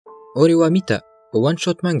Ore wa Mita, a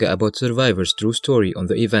one-shot manga about survivors' true story on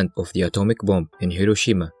the event of the atomic bomb in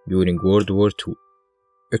Hiroshima during World War II.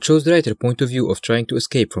 It shows the writer's point of view of trying to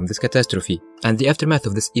escape from this catastrophe and the aftermath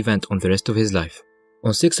of this event on the rest of his life.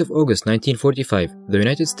 On 6th of August 1945, the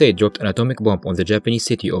United States dropped an atomic bomb on the Japanese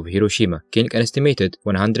city of Hiroshima, killing an estimated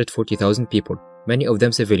 140,000 people, many of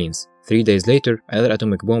them civilians. 3 days later, another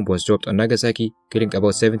atomic bomb was dropped on Nagasaki, killing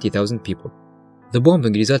about 70,000 people. The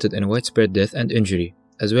bombing resulted in widespread death and injury,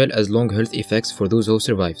 as well as long health effects for those who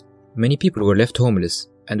survived. Many people were left homeless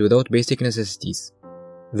and without basic necessities.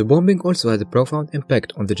 The bombing also had a profound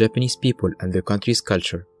impact on the Japanese people and their country's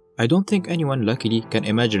culture. I don't think anyone luckily can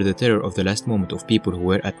imagine the terror of the last moment of people who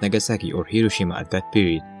were at Nagasaki or Hiroshima at that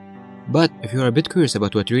period. But if you are a bit curious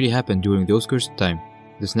about what really happened during those cursed times,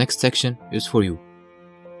 this next section is for you.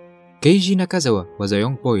 Keiji Nakazawa was a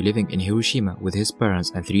young boy living in Hiroshima with his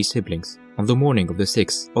parents and 3 siblings. On the morning of the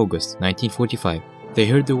 6th August 1945, they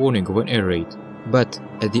heard the warning of an air raid. But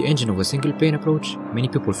as the engine of a single plane approached, many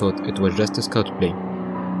people thought it was just a scout plane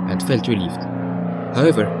and felt relieved.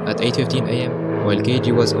 However, at 8:15 AM, while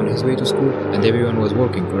Keiji was on his way to school and everyone was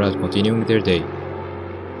working around continuing their day,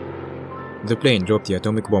 the plane dropped the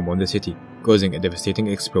atomic bomb on the city, causing a devastating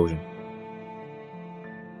explosion.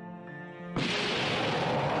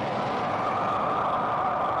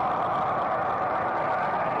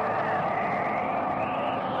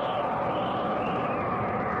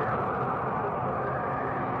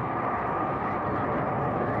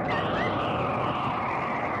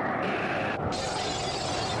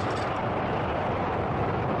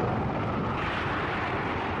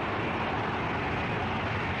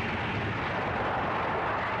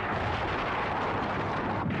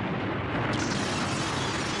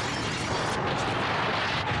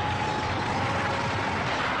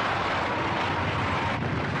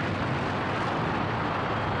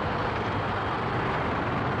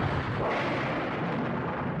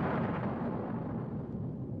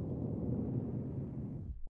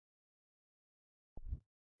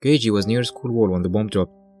 Keiji was near a school wall when the bomb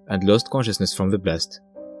dropped and lost consciousness from the blast.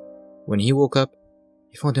 When he woke up,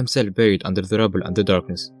 he found himself buried under the rubble and the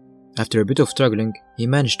darkness. After a bit of struggling, he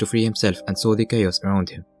managed to free himself and saw the chaos around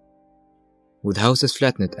him. With houses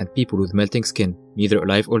flattened and people with melting skin, neither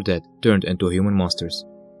alive or dead, turned into human monsters.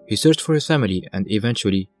 He searched for his family and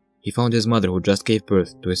eventually, he found his mother who just gave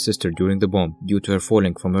birth to his sister during the bomb due to her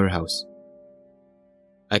falling from her house.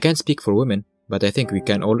 I can't speak for women, but I think we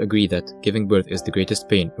can all agree that giving birth is the greatest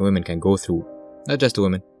pain a woman can go through. Not just a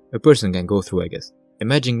woman, a person can go through, I guess.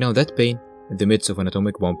 Imagine now that pain in the midst of an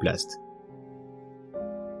atomic bomb blast.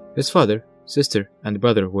 His father, sister, and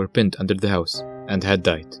brother were pinned under the house and had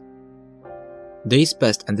died. Days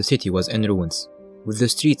passed and the city was in ruins. With the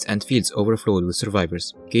streets and fields overflowed with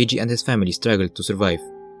survivors, Keiji and his family struggled to survive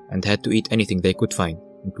and had to eat anything they could find,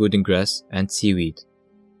 including grass and seaweed.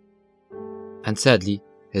 And sadly,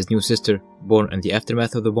 his new sister, born in the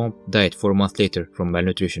aftermath of the bomb, died 4 months later from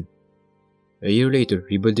malnutrition. A year later,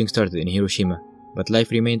 rebuilding started in Hiroshima, but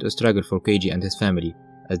life remained a struggle for Keiji and his family,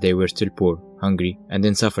 as they were still poor, hungry, and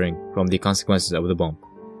in suffering from the consequences of the bomb.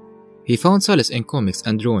 He found solace in comics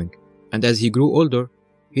and drawing, and as he grew older,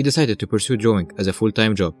 he decided to pursue drawing as a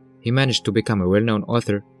full-time job. He managed to become a well-known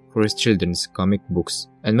author for his children's comic books,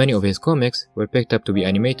 and many of his comics were picked up to be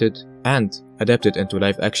animated and adapted into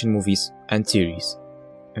live-action movies and series.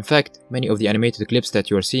 In fact, many of the animated clips that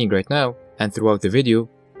you are seeing right now and throughout the video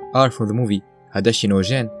are from the movie Hadashi no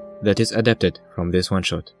Gen that is adapted from this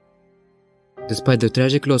one-shot. Despite the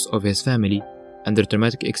tragic loss of his family and the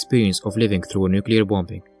traumatic experience of living through a nuclear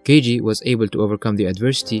bombing, Keiji was able to overcome the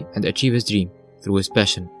adversity and achieve his dream through his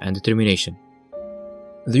passion and determination.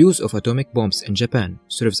 The use of atomic bombs in Japan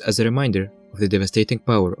serves as a reminder of the devastating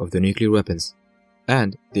power of the nuclear weapons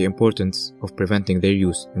and the importance of preventing their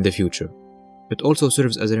use in the future. It also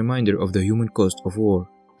serves as a reminder of the human cost of war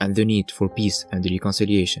and the need for peace and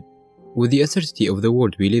reconciliation. With the uncertainty of the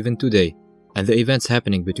world we live in today and the events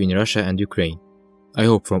happening between Russia and Ukraine, I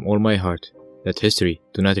hope from all my heart that history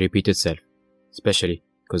do not repeat itself, especially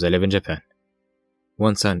because I live in Japan.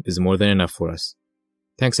 One sun is more than enough for us.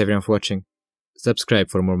 Thanks everyone for watching. Subscribe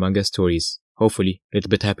for more manga stories, hopefully a little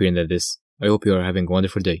bit happier than this. I hope you are having a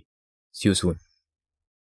wonderful day. See you soon.